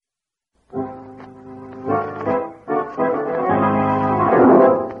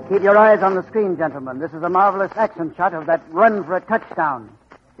Keep your eyes on the screen, gentlemen. This is a marvelous action shot of that run for a touchdown.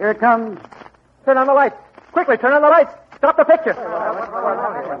 Here it comes. Turn on the lights. Quickly, turn on the lights. Stop the picture.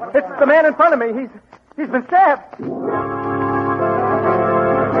 It's the man in front of me. He's been stabbed.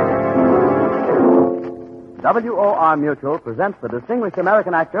 WOR Mutual presents the distinguished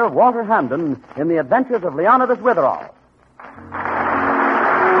American actor Walter Hamden in The Adventures of Leonidas Witherall.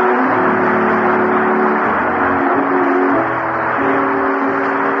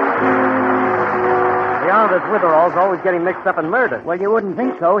 Leonidas Witherall's always getting mixed up in murder. Well, you wouldn't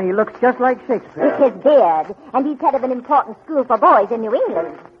think so. He looks just like Shakespeare. It's his beard, and he's head of an important school for boys in New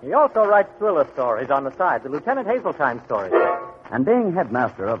England. He also writes thriller stories on the side, the Lieutenant Hazeltine stories. And being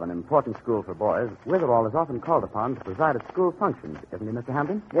headmaster of an important school for boys, Witherall is often called upon to preside at school functions, isn't he, Mr.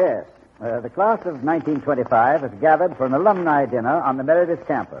 Hamden? Yes. The class of 1925 has gathered for an alumni dinner on the Meredith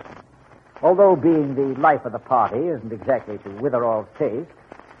campus. Although being the life of the party isn't exactly to Witherall's taste,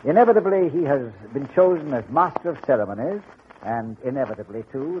 inevitably he has been chosen as master of ceremonies, and inevitably,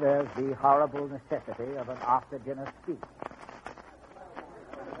 too, there's the horrible necessity of an after-dinner speech.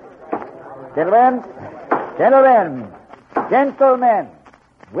 Gentlemen,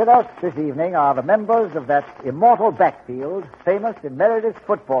 with us this evening are the members of that immortal backfield famous in Meredith's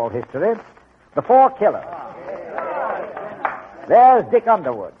football history, the Four Killers. There's Dick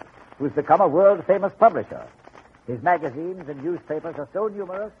Underwood, who's become a world-famous publisher. His magazines and newspapers are so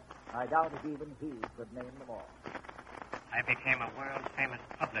numerous, I doubt if even he could name them all. I became a world-famous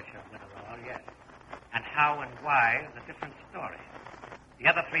publisher, Witherall, yes. And how and why is a different story. The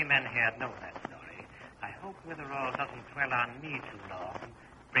other three men here know that story. I hope Witherall doesn't dwell on me too long.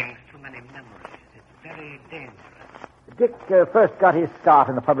 Brings too many memories. It's very dangerous. Dick first got his start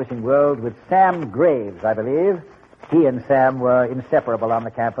in the publishing world with Sam Graves, I believe. He and Sam were inseparable on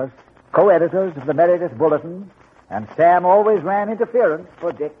the campus, co-editors of the Meredith Bulletin, and Sam always ran interference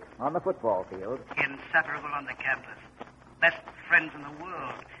for Dick on the football field. Inseparable on the campus. Best friends in the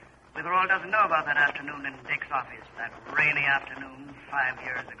world. Witherall doesn't know about that afternoon in Dick's office, that rainy afternoon 5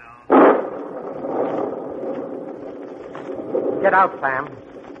 years ago. Get out, Sam.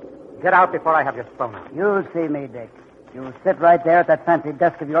 Get out before I have you thrown out. You'll see me, Dick. You sit right there at that fancy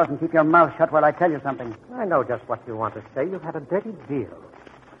desk of yours and keep your mouth shut while I tell you something. I know just what you want to say. You've had a dirty deal.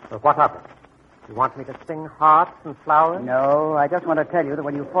 But what of it? You want me to sing hearts and flowers? No, I just want to tell you that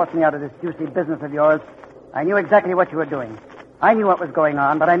when you forced me out of this juicy business of yours, I knew exactly what you were doing. I knew what was going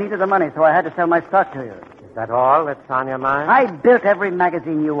on, but I needed the money, so I had to sell my stock to you. Is that all that's on your mind? I built every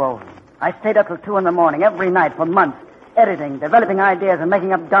magazine you own. I stayed up till 2 in the morning every night for months, editing, developing ideas, and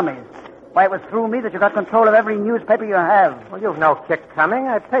making up dummies. Why, it was through me that you got control of every newspaper you have. Well, you've no kick coming.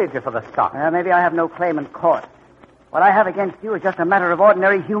 I paid you for the stock. Maybe I have no claim in court. What I have against you is just a matter of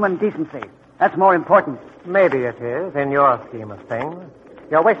ordinary human decency. That's more important. Maybe it is, in your scheme of things.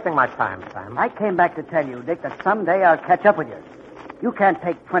 You're wasting my time, Sam. I came back to tell you, Dick, that someday I'll catch up with you. You can't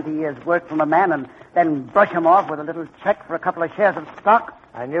take 20 years' work from a man and then brush him off with a little check for a couple of shares of stock.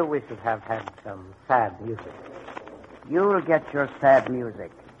 I knew we should have had some sad music. You'll get your sad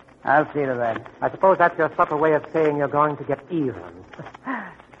music. I'll see to that. I suppose that's your subtle way of saying you're going to get even.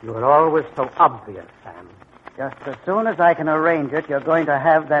 You were always so obvious, Sam. Just as soon as I can arrange it, you're going to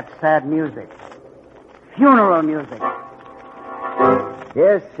have that sad music. Funeral music.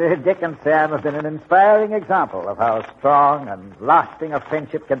 Yes, Dick and Sam have been an inspiring example of how strong and lasting a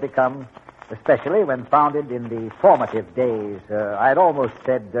friendship can become, especially when founded in the formative days, I'd almost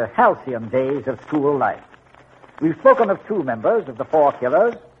said halcyon days of school life. We've spoken of 2 members of the Four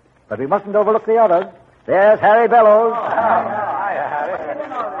Killers, but we mustn't overlook the others. There's Harry Bellows.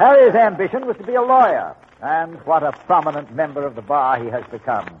 Harry's ambition was to be a lawyer, and what a prominent member of the bar he has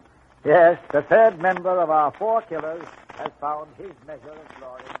become. Yes, the third member of our Four Killers has found his measure of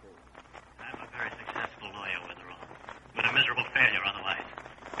glory, too. I'm a very successful lawyer, Witherall, but a miserable failure otherwise,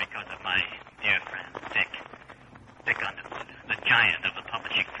 because of my dear friend, Dick. Dick Underwood, the giant of the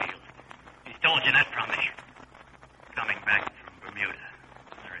publishing field. He stole Jeanette from me. Coming back from Bermuda,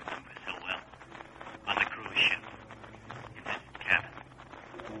 I remember so well, on the cruise ship, in this cabin.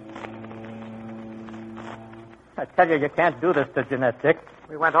 I tell you can't do this to Jeanette, Dick.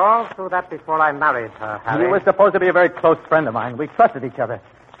 We went all through that before I married her, Harry. You were supposed to be a very close friend of mine. We trusted each other.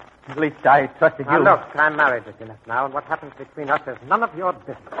 At least I trusted you. Now, look, I'm married to Jeanette now, and what happens between us is none of your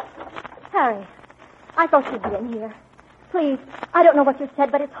business. Harry, I thought you'd be in here. Please, I don't know what you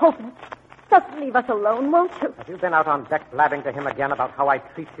said, but it's hopeless. Just leave us alone, won't you? Have you been out on deck blabbing to him again about how I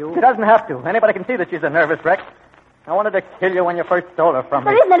treat you? She doesn't have to. Anybody can see that she's a nervous wreck. I wanted to kill you when you first stole her from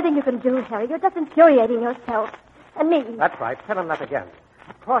me. There isn't anything you can do, Harry. You're just infuriating yourself. And me. That's right. Tell him that again.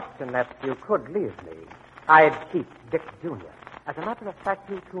 Of course, Jeanette, you could leave me. I'd keep Dick Jr. As a matter of fact,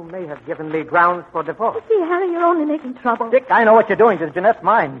 you two may have given me grounds for divorce. You see, Harry, you're only making trouble. Dick, I know what you're doing to Jeanette's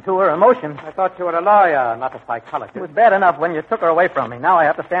mind, to her emotion. I thought you were a lawyer, not a psychologist. It was bad enough when you took her away from me. Now I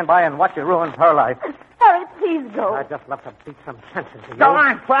have to stand by and watch you ruin her life. Harry, please go. I'd just love to beat some sense into you. Go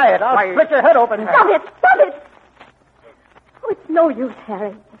on, quiet. I'll split your head open. Stop it! Stop it! Oh, it's no use,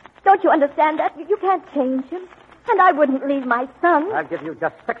 Harry. Don't you understand that? You can't change him. And I wouldn't leave my son. I'll give you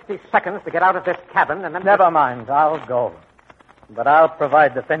just 60 seconds to get out of this cabin and then... Never mind. I'll go. But I'll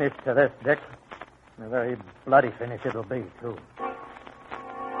provide the finish to this, Dick. A very bloody finish it'll be, too.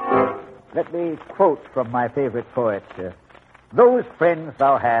 Let me quote from my favorite poet. Those friends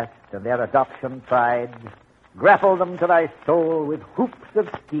thou hast and their adoption tried, grapple them to thy soul with hoops of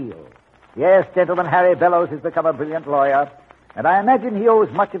steel. Yes, gentlemen, Harry Bellows has become a brilliant lawyer, and I imagine he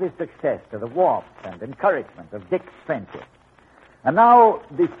owes much of his success to the warmth and encouragement of Dick's friendship. And now,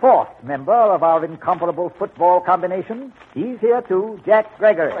 the fourth member of our incomparable football combination, he's here too, Jack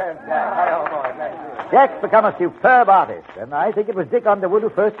Gregory. Jack's become a superb artist, and I think it was Dick Underwood who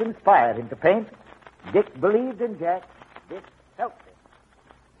first inspired him to paint. Dick believed in Jack. Dick helped him.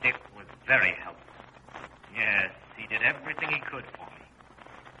 Dick was very helpful. Yes, he did everything he could for me.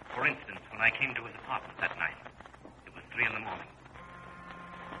 For instance, when I came to his apartment that night, it was 3 a.m.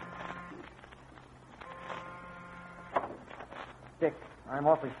 Dick, I'm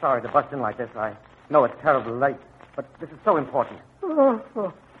awfully sorry to bust in like this. I know it's terribly late, but this is so important. What's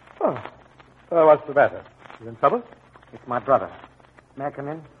the matter? You in trouble? It's my brother. May I come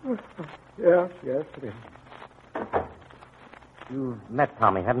in? Yes, it is. You've met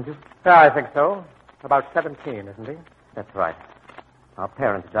Tommy, haven't you? Yeah, I think so. About 17, isn't he? That's right. Our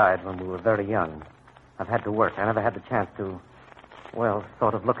parents died when we were very young. I've had to work. I never had the chance to, well,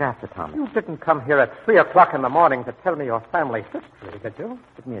 sort of look after Tommy. You didn't come here at 3 o'clock in the morning to tell me your family history, did you?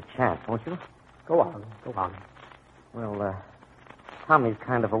 Give me a chance, won't you? Go on. Well, Tommy's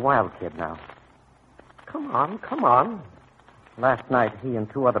kind of a wild kid now. Come on. Last night, he and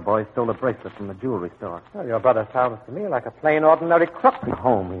 2 other boys stole a bracelet from the jewelry store. Well, your brother sounds to me like a plain, ordinary crook. At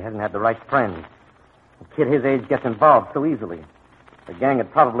home, he hasn't had the right friends. A kid his age gets involved so easily. The gang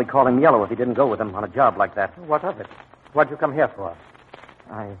would probably call him yellow if he didn't go with them on a job like that. What of it? What'd you come here for?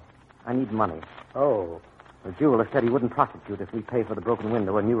 I need money. Oh. The jeweler said he wouldn't prosecute if we pay for the broken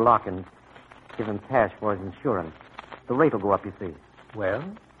window, a new lock, and give him cash for his insurance. The rate will go up, you see. Well,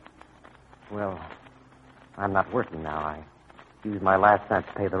 I'm not working now. I used my last cent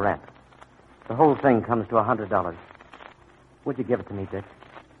to pay the rent. The whole thing comes to $100. Would you give it to me, Dick?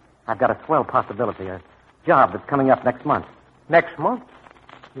 I've got a swell possibility, a job that's coming up next month. Next month?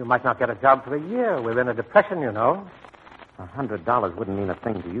 You might not get a job for a year. We're in a depression, you know. $100 wouldn't mean a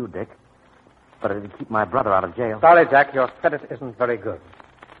thing to you, Dick. But it'd keep my brother out of jail. Sorry, Jack, your credit isn't very good.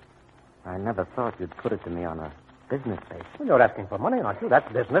 I never thought you'd put it to me on a business basis. Well, you're asking for money, aren't you?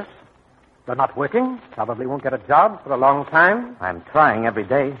 That's business. You're not working. Probably won't get a job for a long time. I'm trying every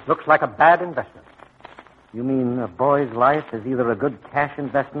day. Looks like a bad investment. You mean a boy's life is either a good cash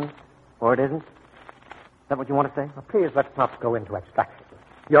investment or it isn't? Is that what you want to say? Now, please, let's not go into abstraction.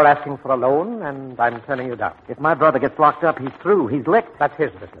 You're asking for a loan, and I'm turning you down. If my brother gets locked up, he's through. He's licked. That's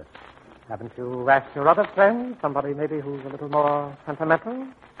his business. Haven't you asked your other friends? Somebody maybe who's a little more sentimental?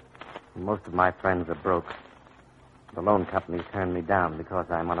 Most of my friends are broke. The loan companies turned me down because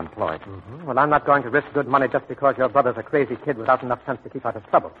I'm unemployed. Mm-hmm. Well, I'm not going to risk good money just because your brother's a crazy kid without enough sense to keep out of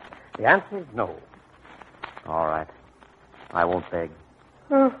trouble. The answer is no. All right. I won't beg.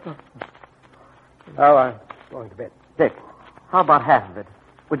 Oh, I'm going to bed. Dick, how about half of it?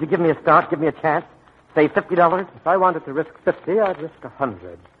 Would you give me a start, give me a chance? Say $50? If I wanted to risk 50, I'd risk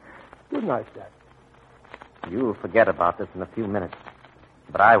 100. Good night, Jack. You'll forget about this in a few minutes.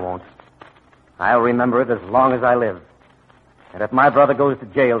 But I won't. I'll remember it as long as I live. And if my brother goes to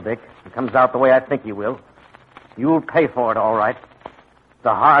jail, Dick, and comes out the way I think he will, you'll pay for it, all right.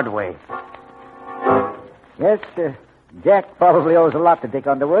 The hard way. Yes, Jack probably owes a lot to Dick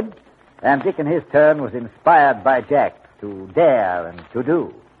Underwood. And Dick, in his turn, was inspired by Jack to dare and to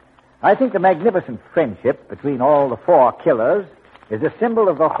do. I think the magnificent friendship between all the 4 killers is a symbol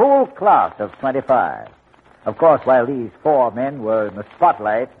of the whole class of 25. Of course, while these 4 men were in the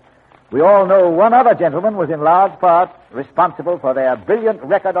spotlight, we all know one other gentleman was in large part responsible for their brilliant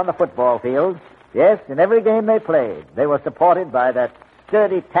record on the football field. Yes, in every game they played, they were supported by that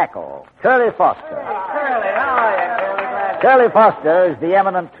sturdy tackle, Curly Foster. Hey, Curly, how are you, Curly? Curly Foster is the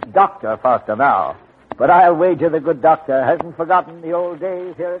eminent Dr. Foster now. But I'll wager the good doctor hasn't forgotten the old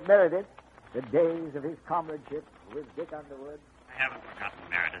days here at Meredith, the days of his comradeship with Dick Underwood. I haven't forgotten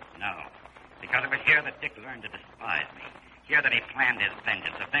Meredith, no. Because it was here that Dick learned to despise me. Here that he planned his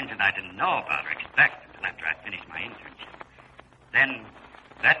vengeance, a vengeance I didn't know about or expect until after I finished my internship. Then,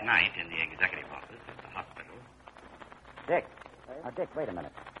 that night in the executive office at the hospital... Dick. Dick, wait a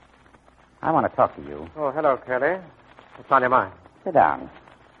minute. I want to talk to you. Oh, hello, Curly. What's on your mind? Sit down.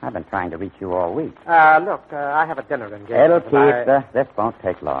 I've been trying to reach you all week. Look, I have a dinner engagement. It'll keep. This won't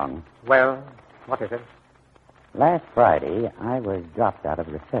take long. Well, what is it? Last Friday, I was dropped out of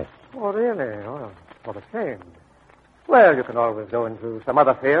research. Oh, really? Oh, what a shame. Well, you can always go into some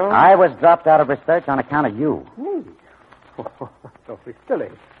other field. I was dropped out of research on account of you. Me? Oh, don't be silly.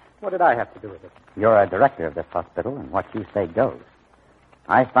 What did I have to do with it? You're a director of this hospital, and what you say goes.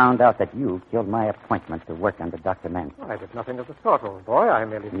 I found out that you killed my appointment to work under Dr. Manson. I did nothing of the sort, old boy. I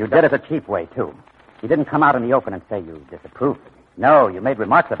merely... You did it a cheap way, too. You didn't come out in the open and say you disapproved of me. No, you made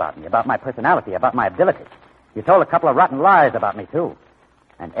remarks about me, about my personality, about my ability. You told a couple of rotten lies about me, too.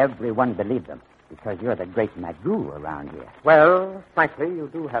 And everyone believed them, because you're the great Magoo around here. Well, frankly, you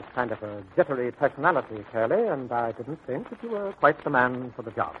do have kind of a jittery personality, Curly, and I didn't think that you were quite the man for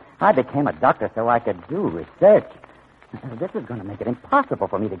the job. I became a doctor so I could do research. This is going to make it impossible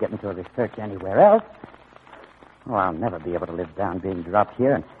for me to get into a research anywhere else. Oh, I'll never be able to live down being dropped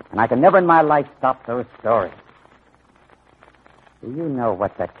here, and I can never in my life stop those stories. Do you know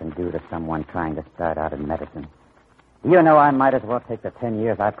what that can do to someone trying to start out in medicine? Do you know I might as well take the 10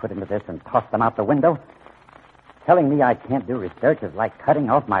 years I put into this and toss them out the window? Telling me I can't do research is like cutting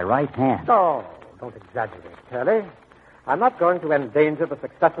off my right hand. Oh, don't exaggerate, Curly. I'm not going to endanger the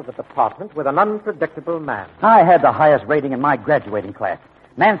success of the department with an unpredictable man. I had the highest rating in my graduating class.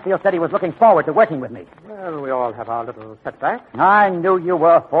 Mansfield said he was looking forward to working with me. Well, we all have our little setbacks. I knew you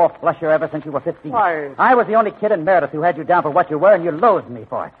were a four-flusher ever since you were 15. Why? I was the only kid in Meredith who had you down for what you were, and you loathed me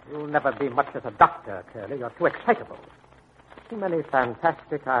for it. You'll never be much as a doctor, Curly. You're too excitable. Too many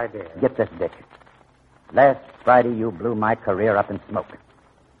fantastic ideas. Get this, Dick. Last Friday, you blew my career up in smoke.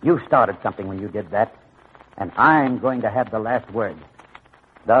 You started something when you did that, and I'm going to have the last word.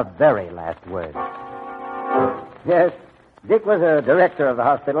 The very last word. Yes, Dick was a director of the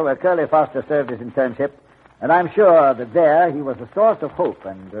hospital where Curly Foster served his internship, and I'm sure that there he was a source of hope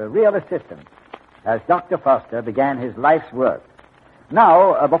and real assistance as Dr. Foster began his life's work.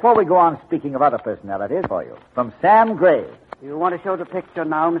 Now, before we go on speaking of other personalities for you, from Sam Gray. You want to show the picture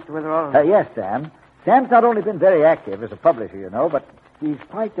now, Mr. Witherall? Yes, Sam. Sam's not only been very active as a publisher, you know, but he's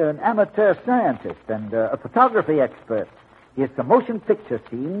quite an amateur scientist and a photography expert. He has some motion picture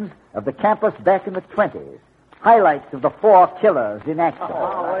scenes of the campus back in the 20s. Highlights of the 4 killers in action.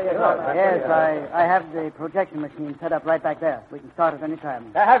 Yes, I have the projection machine set up right back there. We can start at any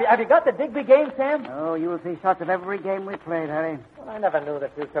time. Have you got the Digby game, Sam? Oh, you will see shots of every game we played, Harry. Well, I never knew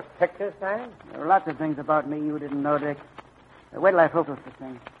that you took pictures, Sam. There are lots of things about me you didn't know, Dick. Wait till I focus this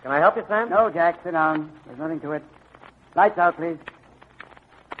thing. Can I help you, Sam? No, Jack, sit down. There's nothing to it. Lights out, please.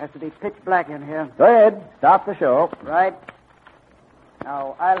 Has to be pitch black in here. Go ahead. Start the show. Right.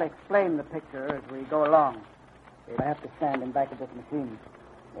 Now, I'll explain the picture as we go along. I have to stand in back of this machine.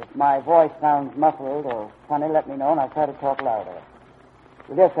 If my voice sounds muffled or funny, let me know, and I'll try to talk louder.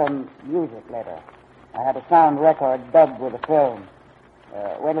 We'll get some music later. I had a sound record dubbed with a film.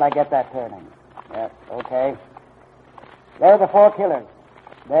 Wait till I get that turning. Okay. There are the 4 killers.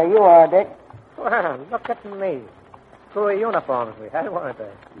 There you are, Dick. Well, look at me. Screwy uniforms we had, weren't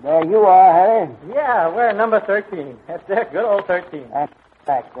they? There you are, Harry. Yeah, we're number 13. That's it, good old 13. That's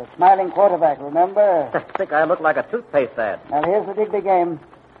back, the smiling quarterback, remember? I think I look like a toothpaste ad. Now, here's the Digby game.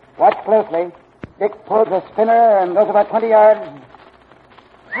 Watch closely. Dick pulls a spinner and goes about 20 yards.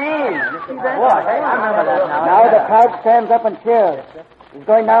 Hey! You see that? What? I remember that now. Now the crowd stands up and cheers. He's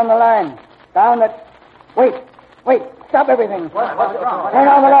going down the line. Down the... Wait. Stop everything. What's wrong? Turn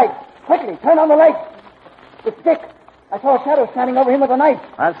on the lights. Quickly, turn on the lights. It's Dick. I saw a shadow standing over him with a knife.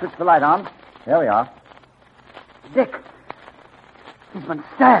 I'll switch the light on. There we are. Dick. He's been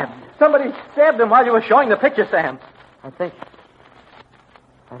stabbed. Somebody stabbed him while you were showing the picture, Sam. I think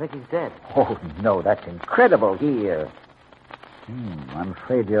he's dead. Oh, no, that's incredible. I'm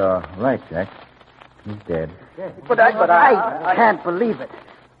afraid you're right, Jack. He's dead. But I can't believe it.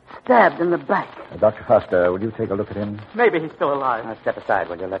 Stabbed in the back. Dr. Foster, will you take a look at him? Maybe he's still alive. Now, step aside,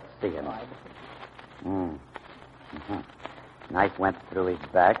 will you? Let's see him. Knife went through his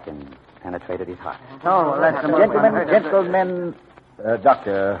back and penetrated his heart. Oh, that's Gentlemen,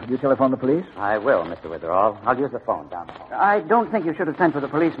 Doctor, will you telephone the police? I will, Mr. Witherall. I'll use the phone down the hall. I don't think you should have sent for the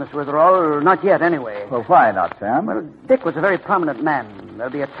police, Mr. Witherall. Not yet, anyway. Well, why not, Sam? Well, Dick was a very prominent man.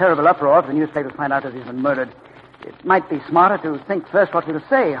 There'll be a terrible uproar if the newspapers find out that he's been murdered. It might be smarter to think first what we'll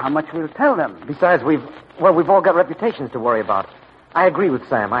say, how much we'll tell them. Besides, we've all got reputations to worry about. I agree with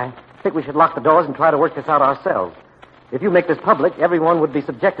Sam. I think we should lock the doors and try to work this out ourselves. If you make this public, everyone would be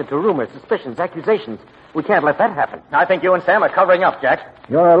subjected to rumors, suspicions, accusations. We can't let that happen. I think you and Sam are covering up, Jack.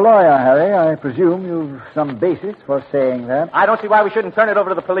 You're a lawyer, Harry. I presume you've some basis for saying that. I don't see why we shouldn't turn it over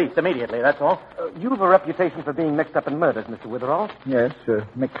to the police immediately, that's all. You've a reputation for being mixed up in murders, Mr. Witherall. Yes,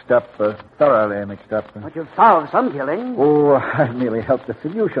 mixed up, thoroughly mixed up. But you've solved some killing. Oh, I've merely helped the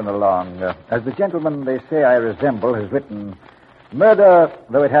solution along. As the gentleman they say I resemble has written, murder,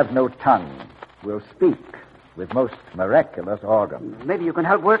 though it has no tongue, will speak with most miraculous organs. Maybe you can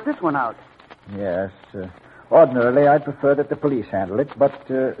help work this one out. Yes. Ordinarily, I'd prefer that the police handle it, but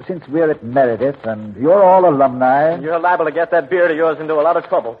since we're at Meredith and you're all alumni... You're liable to get that beard of yours into a lot of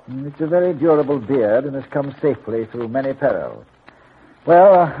trouble. It's a very durable beard and has come safely through many perils.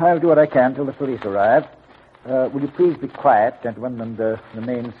 Well, I'll do what I can till the police arrive. Will you please be quiet, gentlemen, and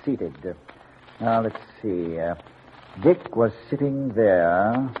remain seated? Now, let's see. Dick was sitting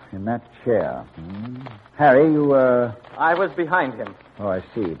there in that chair. Harry, you were... I was behind him. Oh, I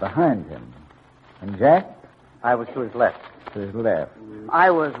see. Behind him. And Jack? I was to his left. To his left.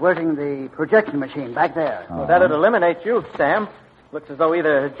 I was working the projection machine back there. Well, that'd eliminate you, Sam. Looks as though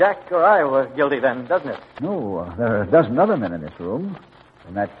either Jack or I were guilty then, doesn't it? No, there are a dozen other men in this room.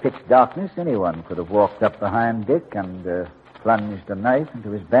 In that pitch darkness, anyone could have walked up behind Dick and plunged a knife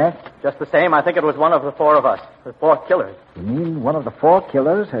into his back. Just the same, I think it was one of the four of us. The four killers. You mean one of the four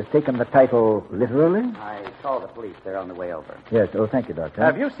killers has taken the title literally? I saw the police there on the way over. Yes. Oh, thank you, Doctor.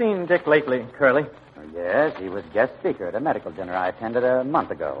 Have you seen Dick lately, Curly? Yes, he was guest speaker at a medical dinner I attended a month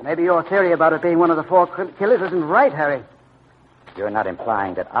ago. Maybe your theory about it being one of the four killers isn't right, Harry. You're not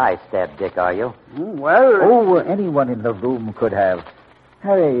implying that I stabbed Dick, are you? Well... Oh, anyone in the room could have.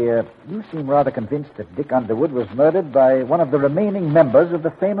 Harry, you seem rather convinced that Dick Underwood was murdered by one of the remaining members of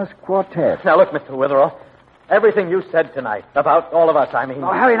the famous quartet. Now, look, Mr. Witherall. Everything you said tonight, about all of us, I mean...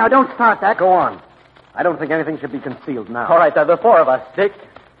 Oh, Harry, now don't start that. Go on. I don't think anything should be concealed now. All right, the four of us, Dick,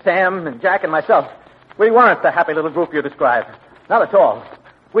 Sam, and Jack, and myself. We weren't the happy little group you described. Not at all.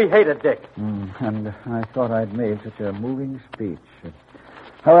 We hated Dick. And I thought I'd made such a moving speech.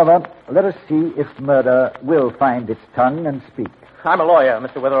 However, let us see if murder will find its tongue and speak. I'm a lawyer,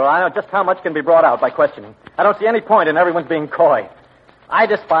 Mr. Witherall. I know just how much can be brought out by questioning. I don't see any point in everyone's being coy. I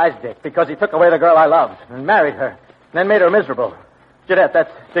despise Dick because he took away the girl I loved and married her, and then made her miserable. Jeanette,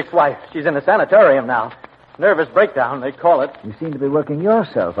 that's Dick's wife. She's in the sanitarium now. Nervous breakdown, they call it. You seem to be working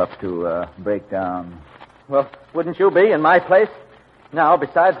yourself up to breakdown. Well, wouldn't you be in my place? Now,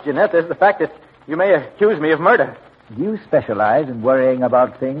 besides Jeanette, there's the fact that you may accuse me of murder. Do you specialize in worrying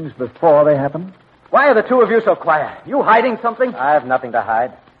about things before they happen? Why are the two of you so quiet? You hiding something? I have nothing to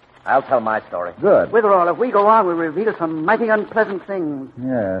hide. I'll tell my story. Good. Witherall, if we go on, we'll reveal some mighty unpleasant things.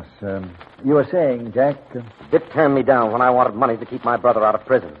 Yes. You were saying, Jack... Dick turned me down when I wanted money to keep my brother out of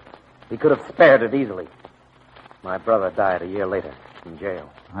prison. He could have spared it easily. My brother died a year later in jail.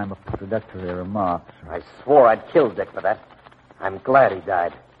 I'm a contradictory remark. I swore I'd kill Dick for that. I'm glad he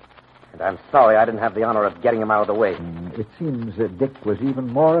died. And I'm sorry I didn't have the honor of getting him out of the way. It seems that Dick was even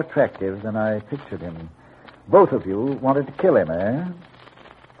more attractive than I pictured him. Both of you wanted to kill him, eh?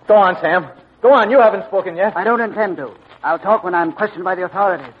 Go on, Sam. Go on. You haven't spoken yet. I don't intend to. I'll talk when I'm questioned by the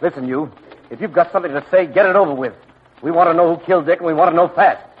authorities. Listen, you. If you've got something to say, get it over with. We want to know who killed Dick, and we want to know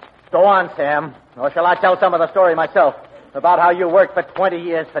fast. Go on, Sam. Or shall I tell some of the story myself about how you worked for 20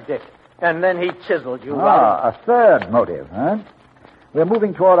 years for Dick, and then he chiseled you out? A third motive, huh? We're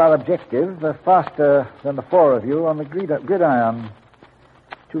moving toward our objective faster than the four of you on the gridiron.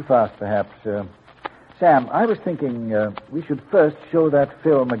 Too fast, perhaps. Sam, I was thinking we should first show that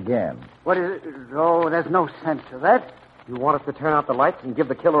film again. What is it? Oh, there's no sense to that. You want us to turn out the lights and give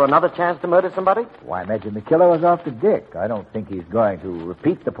the killer another chance to murder somebody? Why, imagine the killer was after Dick. I don't think he's going to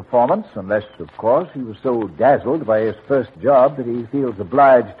repeat the performance unless, of course, he was so dazzled by his first job that he feels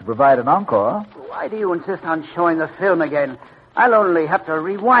obliged to provide an encore. Why do you insist on showing the film again? I'll only have to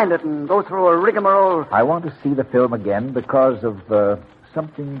rewind it and go through a rigmarole. I want to see the film again because of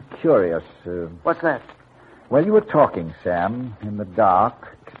something curious. What's that? While you were talking, Sam, in the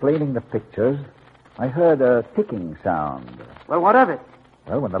dark, explaining the pictures, I heard a ticking sound. Well, what of it?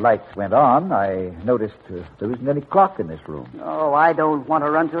 Well, when the lights went on, I noticed there isn't any clock in this room. Oh, I don't want to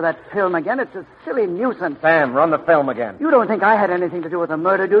run through that film again. It's a silly nuisance. Sam, run the film again. You don't think I had anything to do with the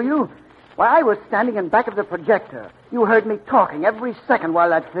murder, do you? Why, I was standing in back of the projector. You heard me talking every second while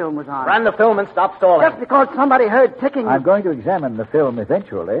that film was on. Run the film and stop stalling. Just because somebody heard ticking... I'm going to examine the film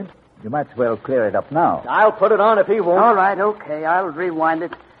eventually. You might as well clear it up now. I'll put it on if he won't. All right, okay. I'll rewind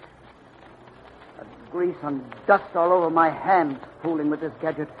it. Grease and dust all over my hands fooling with this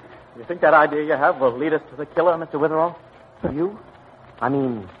gadget. You think that idea you have will lead us to the killer, Mr. Witherall? You? I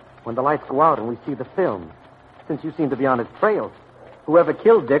mean, when the lights go out and we see the film, since you seem to be on his trail. Whoever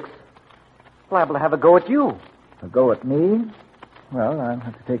killed Dick's liable to have a go at you. A go at me? Well, I'll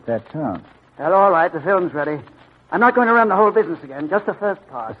have to take that chance. Well, all right, the film's ready. I'm not going to run the whole business again, just the first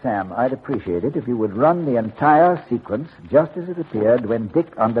part. Sam, I'd appreciate it if you would run the entire sequence just as it appeared when Dick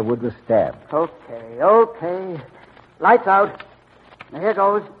Underwood was stabbed. Okay. Lights out. Now, here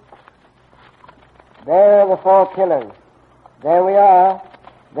goes. There are the 4 killers. There we are.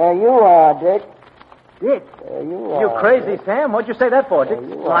 There you are, Dick. Dick? There you are. You crazy, Sam. What'd you say that for? Dick's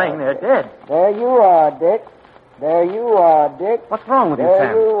lying there dead. There you are, Dick. There you are, Dick. What's wrong with you, There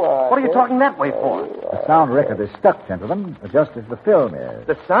Sam? you are, What are you Dick. talking that way for? The sound record is stuck, gentlemen, just as the film is.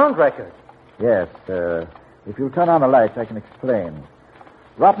 The sound record. Yes, if you'll turn on the lights, I can explain.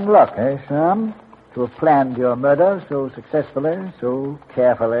 Rotten luck, eh, Sam? To have planned your murder so successfully, so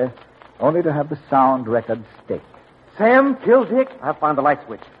carefully, only to have the sound record stick. Sam killed Dick? I'll find the light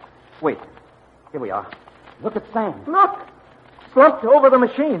switch. Wait. Here we are. Look at Sam. Look! Slumped over the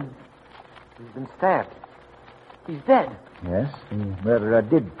machine. He's been stabbed. He's dead. Yes, the murderer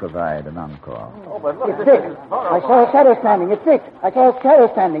did provide an encore. Oh, but look, It's Dick. I saw a shadow standing. It's Dick. I saw a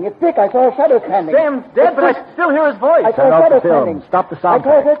shadow standing. It's Dick. I saw a shadow standing. Sam's dead, but I still hear his voice. I saw Turn a off shadow the film. standing. Stop the I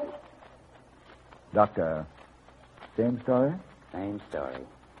soundtrack. told it. Doctor, same story? Same story.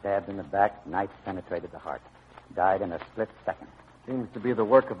 Stabbed in the back, knife penetrated the heart. Died in a split second. Seems to be the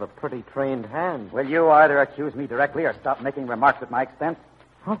work of a pretty trained hand. Will you either accuse me directly or stop making remarks at my expense?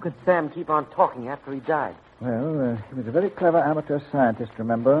 How could Sam keep on talking after he died? Well, he was a very clever amateur scientist,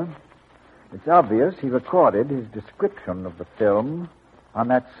 remember? It's obvious he recorded his description of the film on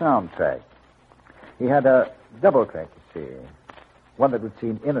that soundtrack. He had a double track, you see. One that would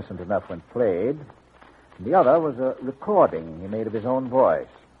seem innocent enough when played, and the other was a recording he made of his own voice.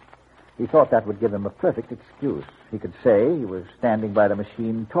 He thought that would give him a perfect excuse. He could say he was standing by the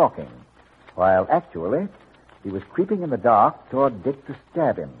machine talking, while actually he was creeping in the dark toward Dick to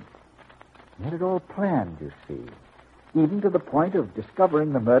stab him. He had it all planned, you see, even to the point of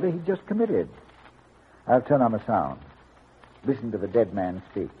discovering the murder he'd just committed. I'll turn on the sound. Listen to the dead man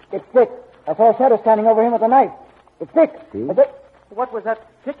speak. It's Dick. I saw a shadow standing over him with a knife. It's Dick. See? What was that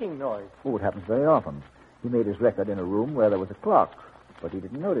ticking noise? Oh, it happens very often. He made his record in a room where there was a clock, but he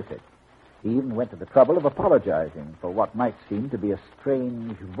didn't notice it. He even went to the trouble of apologizing for what might seem to be a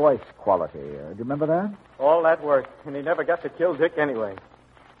strange voice quality. Do you remember that? All that work, and he never got to kill Dick anyway.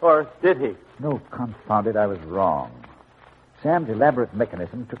 Or did he? No, confound it, I was wrong. Sam's elaborate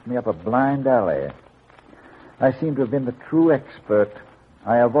mechanism took me up a blind alley. I seem to have been the true expert.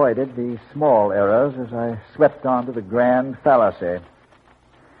 I avoided the small errors as I swept on to the grand fallacy.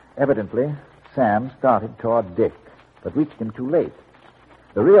 Evidently, Sam started toward Dick, but reached him too late.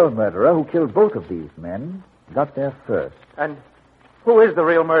 The real murderer, who killed both of these men, got there first. And who is the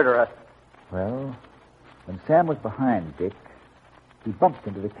real murderer? Well, when Sam was behind Dick, he bumped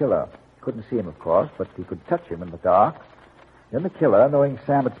into the killer. Couldn't see him, of course, but he could touch him in the dark. Then the killer, knowing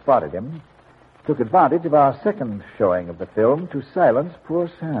Sam had spotted him, took advantage of our second showing of the film to silence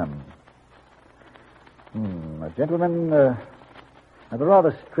poor Sam. Gentlemen, I have a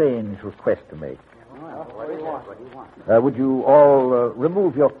rather strange request to make. What do you want? Would you all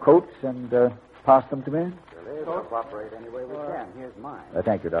remove your coats and pass them to me? We'll cooperate any way we can. Here's mine.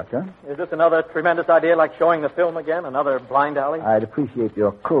 Thank you, Doctor. Is this another tremendous idea like showing the film again? Another blind alley? I'd appreciate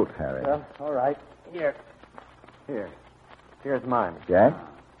your coat, Harry. Well, all right. Here. Here's mine. Jack?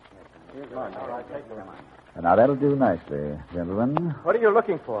 Here's mine. All right, take mine. Now, that'll do nicely, gentlemen. What are you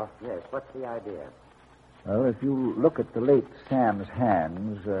looking for? Yes, what's the idea? Well, if you look at the late Sam's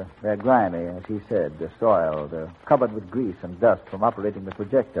hands, they're grimy, as he said, they're soiled, covered with grease and dust from operating the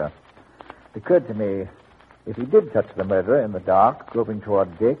projector. It occurred to me, if he did touch the murderer in the dark, groping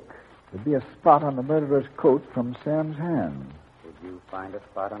toward Dick, there'd be a spot on the murderer's coat from Sam's hand. Did you find a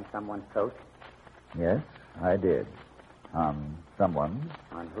spot on someone's coat? Yes, I did. On someone.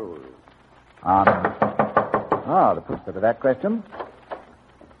 On who? The answer to that question.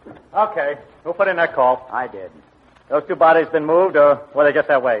 Okay. Who put in that call? I did. Those two bodies been moved, or were they just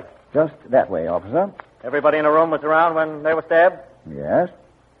that way? Just that way, officer. Everybody in the room was around when they were stabbed? Yes.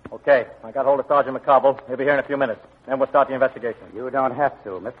 Okay. I got hold of Sergeant McCobble. He'll be here in a few minutes. Then we'll start the investigation. You don't have to.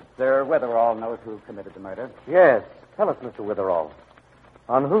 Mr. Witherall knows who committed the murder. Yes. Tell us, Mr. Witherall.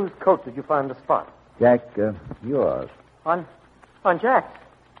 On whose coat did you find the spot? Jack, yours. On Jack's.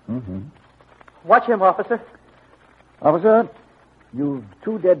 Mm-hmm. Watch him, officer. Officer, you've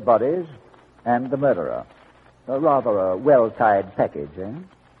two dead bodies and the murderer. Rather a well-tied package, eh?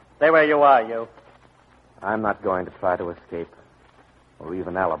 Stay where you are, you. I'm not going to try to escape or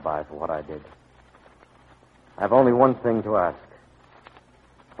even alibi for what I did. I've only one thing to ask.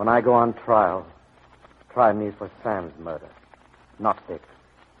 When I go on trial, try me for Sam's murder, not Dick's.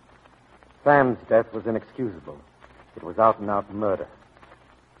 Sam's death was inexcusable. It was out-and-out murder.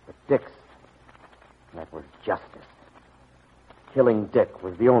 But Dick's, that was justice. Killing Dick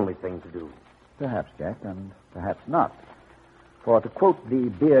was the only thing to do. Perhaps, Jack, and perhaps not. For to quote the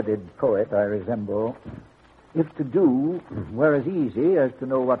bearded poet I resemble, if to do were as easy as to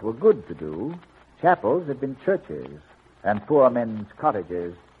know what were good to do, chapels had been churches, and poor men's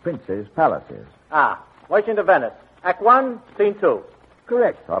cottages, princes' palaces. Waiting to Venice. Act 1, Scene 2.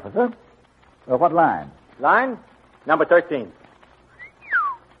 Correct, officer. What line? Line? Number 13.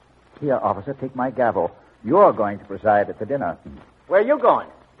 Here, officer, take my gavel. You're going to preside at the dinner. Where are you going?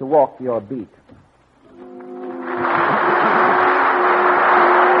 To walk your beat.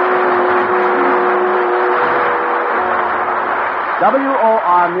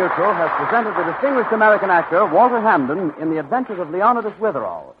 WOR Mutual has presented the distinguished American actor Walter Hamden in The Adventures of Leonidas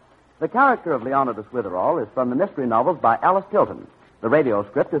Witherall. The character of Leonidas Witherall is from the mystery novels by Alice Tilton. The radio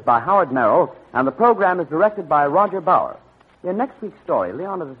script is by Howard Merrill, and the program is directed by Roger Bauer. In next week's story,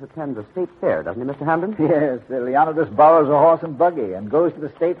 Leonidas attends a state fair, doesn't he, Mr. Hamden? Yes, Leonidas borrows a horse and buggy and goes to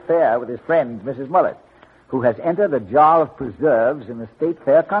the state fair with his friend, Mrs. Mullet, who has entered a jar of preserves in the state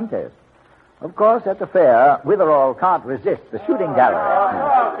fair contest. Of course, at the fair, Witherall can't resist the shooting gallery.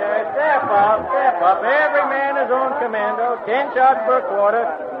 Okay, step up. Every man his own commando. 10 shots per quarter.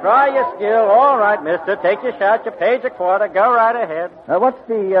 Try your skill. All right, mister. Take your shot. You paid your quarter. Go right ahead. What's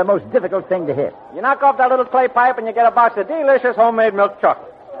the most difficult thing to hit? You knock off that little clay pipe and you get a box of delicious homemade milk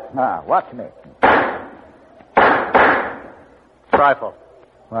chocolate. Watch me. Trifle.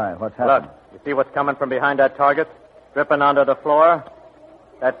 Why, what's happened? Look, you see what's coming from behind that target? Dripping onto the floor?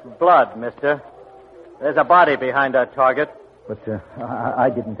 That's blood, mister. There's a body behind that target. But I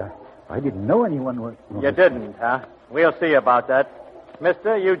didn't know anyone was... You didn't, huh? We'll see about that.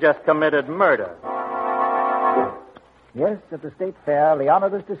 Mister, you just committed murder. Yes, at the state fair,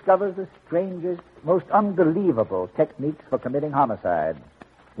 Leonidas discovers the strangest, most unbelievable techniques for committing homicide.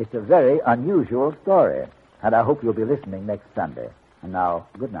 It's a very unusual story, and I hope you'll be listening next Sunday. And now,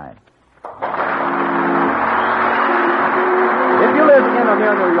 good night. If you live in or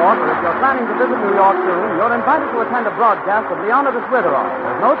near New York, or if you're planning to visit New York soon, you're invited to attend a broadcast of Leonidas Witherall.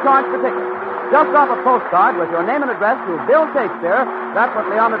 There's no charge for tickets. Just drop a postcard with your name and address to Bill Shakespeare. That's what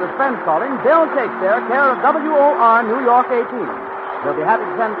Leonidas' friends call him, Bill Shakespeare, care of WOR New York 18. We'll be happy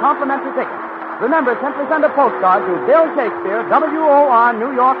to send complimentary tickets. Remember, simply send a postcard to Bill Shakespeare, WOR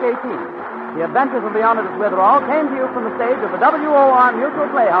New York 18. The Adventures of Leonidas Witherall came to you from the stage of the WOR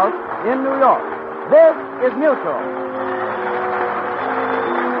Mutual Playhouse in New York. This is Mutual.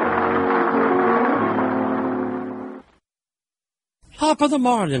 Top of the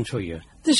morning to you.